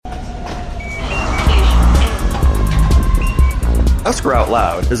Escrow Out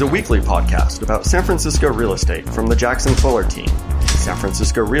Loud is a weekly podcast about San Francisco real estate from the Jackson Fuller team, San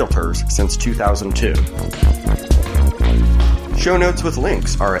Francisco Realtors since 2002. Show notes with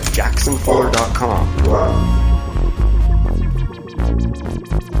links are at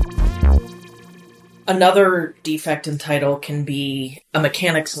jacksonfuller.com. Another defect in title can be a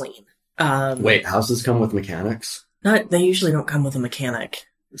mechanic's lien. Wait, houses come with mechanics? They usually don't come with a mechanic.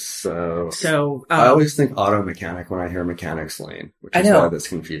 So I always think auto mechanic when I hear mechanic's lien, which is why this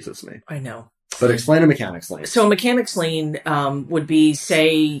confuses me. I know. But explain a mechanic's lien. So a mechanic's lien would be,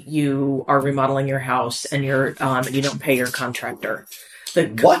 say you are remodeling your house and you don't pay your contractor.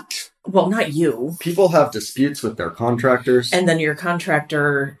 What? Well, not you. People have disputes with their contractors. And then your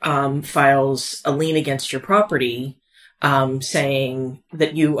contractor files a lien against your property saying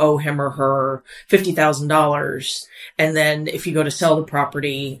that you owe him or her $50,000. And then if you go to sell the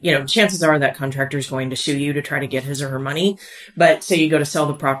property, chances are that contractor is going to sue you to try to get his or her money. But say you go to sell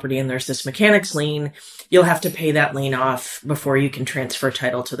the property and there's this mechanic's lien, you'll have to pay that lien off before you can transfer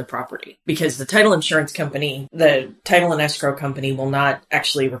title to the property. Because the title insurance company, the title and escrow company will not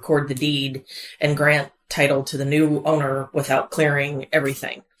actually record the deed and grant title to the new owner without clearing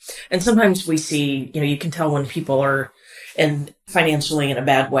everything. And sometimes we see, you can tell when people are financially in a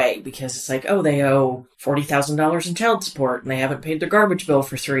bad way because it's like, oh, they owe $40,000 in child support and they haven't paid their garbage bill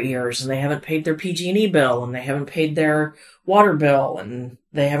for 3 years and they haven't paid their PG&E bill and they haven't paid their water bill and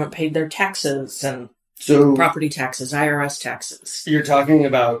they haven't paid their taxes and property taxes, IRS taxes. You're talking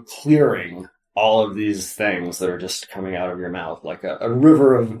about clearing all of these things that are just coming out of your mouth like a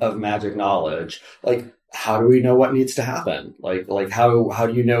river of magic knowledge. Like, how do we know what needs to happen? Like how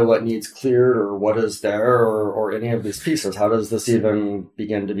do you know what needs cleared or what is there or any of these pieces? How does this even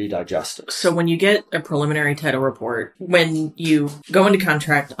begin to be digested? So when you get a preliminary title report, when you go into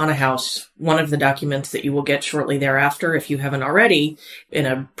contract on a house, one of the documents that you will get shortly thereafter, if you haven't already, in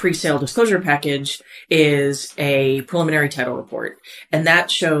a pre-sale disclosure package, is a preliminary title report. And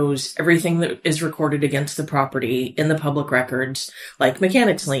that shows everything that is recorded against the property in the public records, like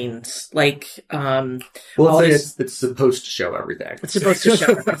mechanic's liens, like, it's supposed to show everything. It's supposed to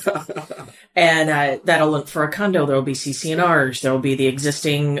show everything. And that'll, for a condo, there'll be CC&Rs. There'll be the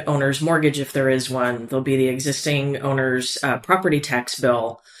existing owner's mortgage if there is one. There'll be the existing owner's property tax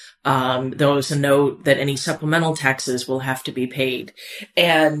bill. There's a note that any supplemental taxes will have to be paid.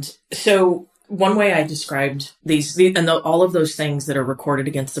 And so one way I described all of those things that are recorded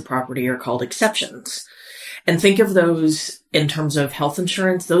against the property are called exceptions. And think of those in terms of health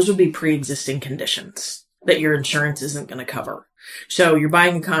insurance. Those would be pre-existing conditions that your insurance isn't going to cover. So you're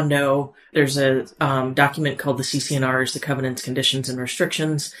buying a condo. There's a document called the CC&Rs, the Covenants, Conditions, and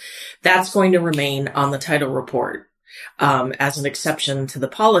Restrictions. That's going to remain on the title report as an exception to the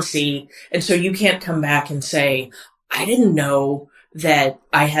policy. And so you can't come back and say, I didn't know that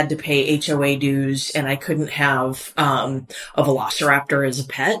I had to pay HOA dues and I couldn't have a Velociraptor as a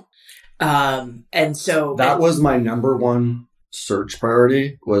pet. And so that was my number one search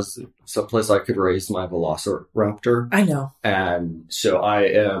priority, was someplace I could raise my Velociraptor. I know. And so I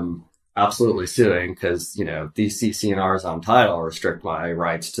am absolutely suing because, these CC&Rs on title restrict my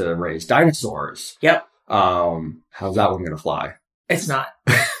rights to raise dinosaurs. Yep. How's that one going to fly? It's not.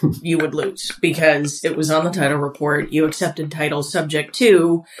 You would lose because it was on the title report. You accepted title subject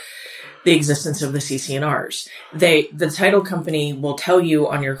to the existence of the CC&Rs. The title company will tell you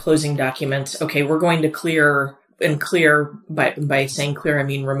on your closing documents, okay, we're going to clear by saying clear, I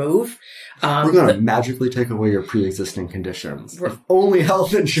mean remove. We're going to magically take away your pre-existing conditions. If only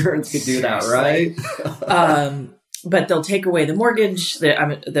health insurance could do that, right? But they'll take away the mortgage,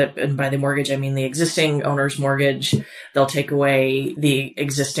 and by the mortgage, I mean the existing owner's mortgage. They'll take away the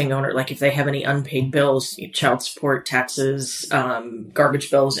existing owner, like if they have any unpaid bills, child support, taxes,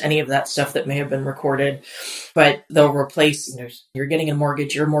 garbage bills, any of that stuff that may have been recorded. But they'll replace, you're getting a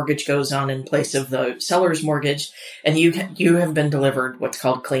mortgage, your mortgage goes on in place of the seller's mortgage, and you have been delivered what's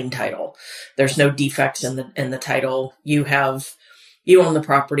called clean title. There's no defects in the title. You own the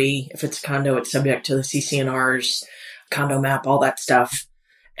property. If it's a condo, it's subject to the CC&Rs, condo map, all that stuff.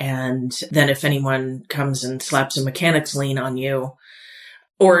 And then if anyone comes and slaps a mechanic's lien on you,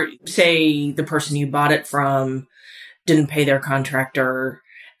 or say the person you bought it from didn't pay their contractor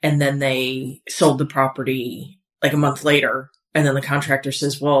and then they sold the property like a month later, and then the contractor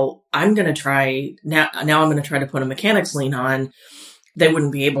says, well, I'm going to try now I'm going to try to put a mechanic's lien on, they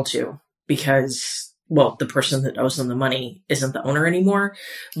wouldn't be able to because the person that owes them the money isn't the owner anymore,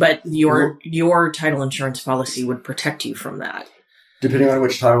 but your title insurance policy would protect you from that. Depending on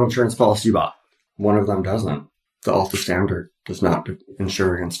which title insurance policy you bought. One of them doesn't. The Alta Standard does not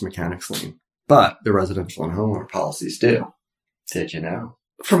insure against mechanic's lien, but the residential and homeowner policies do. Did you know?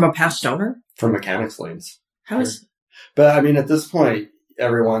 From a past owner? From mechanics liens. How is... But I mean, at this point,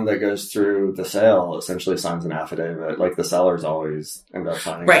 everyone that goes through the sale essentially signs an affidavit. Like the sellers always end up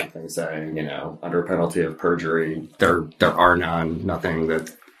signing something saying, you know, under penalty of perjury, there are nothing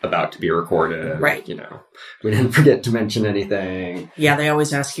that's about to be recorded. Right. You know, we didn't forget to mention anything. Yeah, they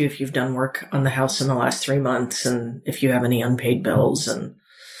always ask you if you've done work on the house in the last 3 months and if you have any unpaid bills. And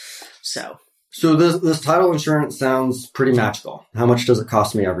so this title insurance sounds pretty magical. How much does it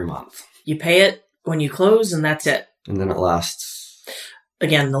cost me every month? You pay it when you close and that's it. And then it lasts.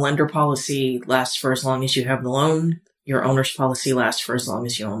 Again, the lender policy lasts for as long as you have the loan. Your owner's policy lasts for as long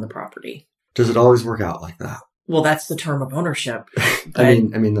as you own the property. Does it always work out like that? Well, that's the term of ownership. I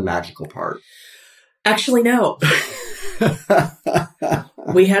mean the magical part. Actually, no.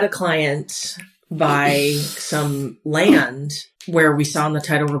 We had a client buy some land where we saw in the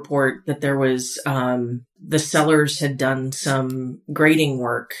title report that there was, the sellers had done some grading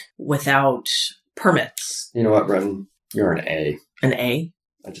work without permits. You know what, Brendan? You're an A. An A?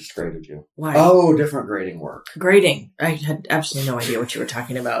 I just graded you. Why? Oh, different grading work. Grading. I had absolutely no idea what you were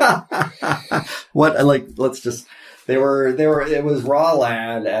talking about. What? Like, let's just. It was raw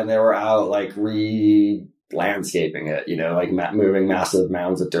land, and they were out like landscaping it. You know, like moving massive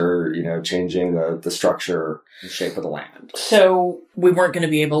mounds of dirt. You know, changing the structure and shape of the land. So we weren't going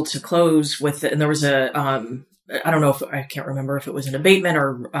to be able to close with it, and there was a. I don't know if I can't remember if it was an abatement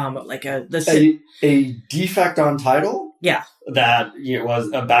or like a defect on title. Yeah, that it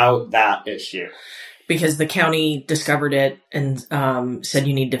was about that issue because the county discovered it and said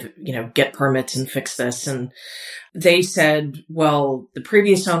you need to get permits and fix this, and they said, well, the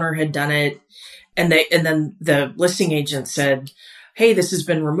previous owner had done it, and then the listing agent said, hey, this has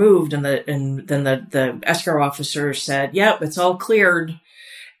been removed, and then the escrow officer said, yep, it's all cleared.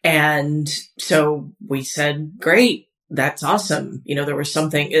 And so we said, great, that's awesome. You know, there was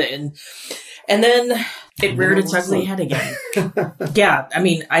something, and then it reared its ugly head again. Yeah. I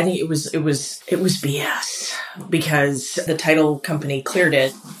mean, I think it was BS because the title company cleared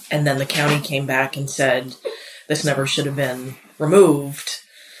it and then the county came back and said, this never should have been removed.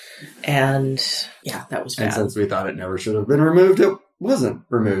 And yeah, that was bad. And since we thought it never should have been removed, it wasn't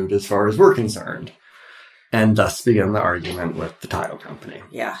removed as far as we're concerned. And thus began the argument with the title company.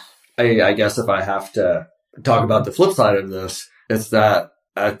 Yeah. I guess if I have to talk about the flip side of this, it's that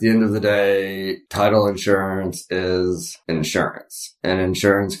at the end of the day, title insurance is insurance. And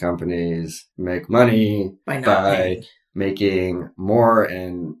insurance companies make money by making more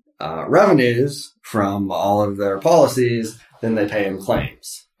in revenues from all of their policies than they pay in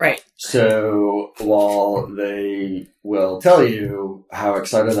claims. Right. So while they will tell you how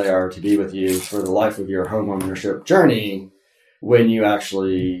excited they are to be with you for the life of your homeownership journey, when you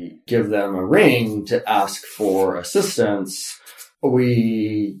actually give them a ring to ask for assistance,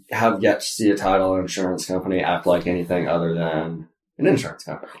 we have yet to see a title insurance company act like anything other than an insurance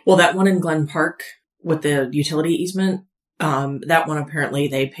company. Well, that one in Glen Park with the utility easement, that one apparently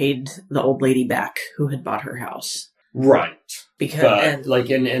they paid the old lady back who had bought her house. Right. Because like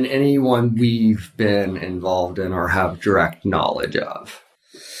in anyone we've been involved in or have direct knowledge of,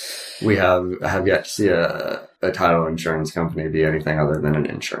 we have yet to see a title insurance company be anything other than an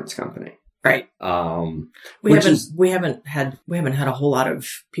insurance company. Right. We haven't had a whole lot of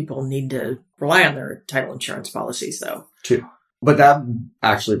people need to rely on their title insurance policies though. True. But that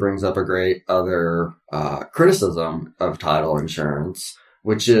actually brings up a great other criticism of title insurance,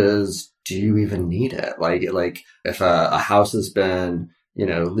 which is, do you even need it? Like if a house has been,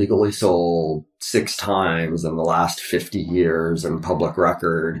 legally sold 6 times in the last 50 years in public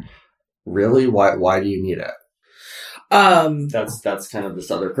record, really, why do you need it? That's kind of this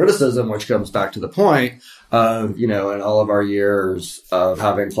other criticism, which comes back to the point of, in all of our years of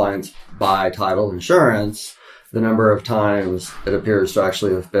having clients buy title insurance, the number of times it appears to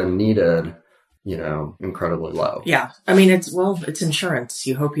actually have been needed, incredibly low. Yeah. I mean, it's insurance.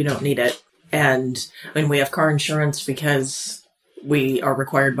 You hope you don't need it. And I mean, we have car insurance because we are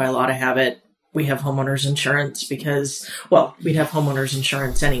required by law to have it. We have homeowners insurance because, we'd have homeowners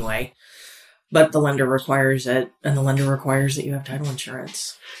insurance anyway, but the lender requires it, and the lender requires that you have title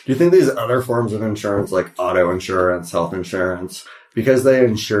insurance. Do you think these other forms of insurance, like auto insurance, health insurance, because they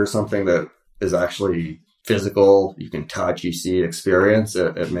insure something that is actually physical, you can touch, you see, experience,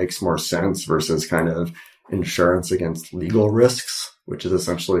 it makes more sense versus kind of insurance against legal risks, which is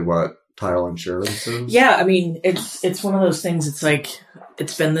essentially what title insurance is? Yeah, I mean, it's one of those things. It's like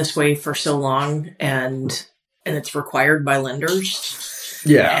it's been this way for so long, and it's required by lenders.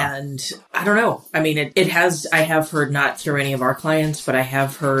 Yeah, and I don't know. I mean, it has. I have heard, not through any of our clients, but I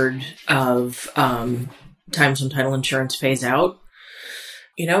have heard of times when title insurance pays out,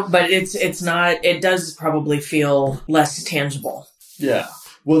 But it's not, it does probably feel less tangible. Yeah.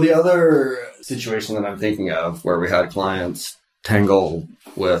 Well, the other situation that I'm thinking of where we had clients tangle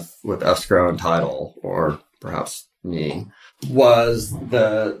with escrow and title, or perhaps me, was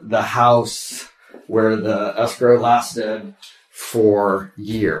the house where the escrow lasted for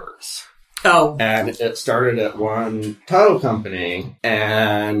years. Oh. And it started at one title company,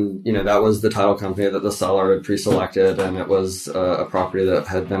 and, that was the title company that the seller had pre-selected, and it was a property that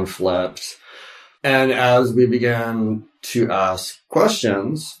had been flipped. And as we began to ask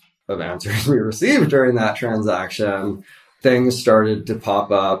questions of answers we received during that transaction, things started to pop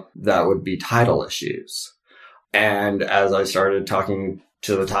up that would be title issues. And as I started talking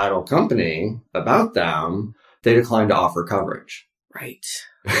to the title company about them, they declined to offer coverage. Right.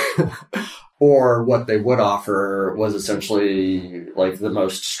 Or what they would offer was essentially like the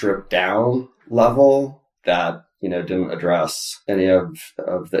most stripped down level that, didn't address any of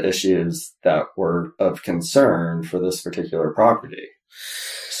the issues that were of concern for this particular property.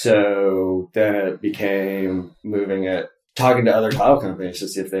 So then it became talking to other title companies to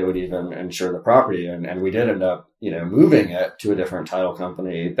see if they would even insure the property. And we did end up, moving it to a different title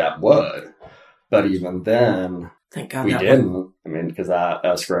company that would. But even then, thank God we didn't. Because that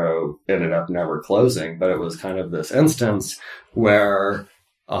escrow ended up never closing. But it was kind of this instance where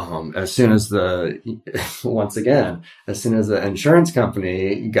as soon as the insurance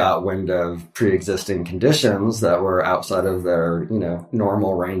company got wind of pre-existing conditions that were outside of their,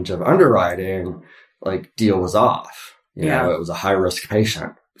 normal range of underwriting, like, deal was off. It was a high-risk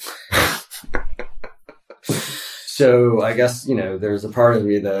patient. So I guess, there's a part of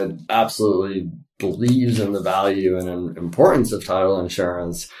me that absolutely believes in the value and importance of title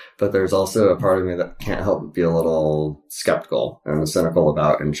insurance, but there's also a part of me that can't help but be a little skeptical and cynical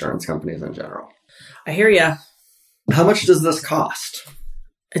about insurance companies in general. I hear ya. How much does this cost?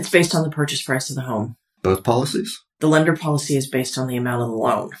 It's based on the purchase price of the home. Both policies? The lender policy is based on the amount of the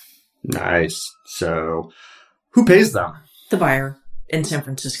loan. Nice. So who pays them? The buyer in San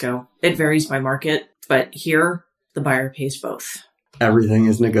Francisco. It varies by market, but here the buyer pays both. Everything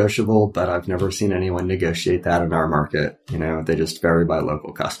is negotiable, but I've never seen anyone negotiate that in our market. They just vary by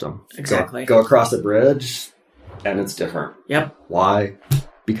local custom. Exactly. Go across a bridge, and it's different. Yep. Why?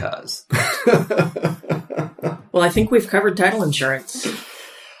 Because. Well, I think we've covered title insurance.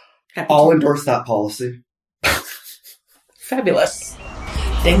 I'll endorse that policy. Fabulous.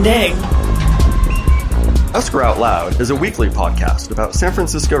 Ding, ding. Escrow Out Loud is a weekly podcast about San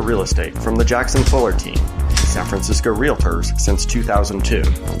Francisco real estate from the Jackson Fuller team, San Francisco Realtors since 2002.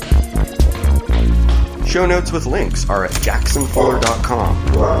 Show notes with links are at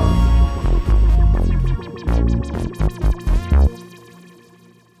jacksonfuller.com.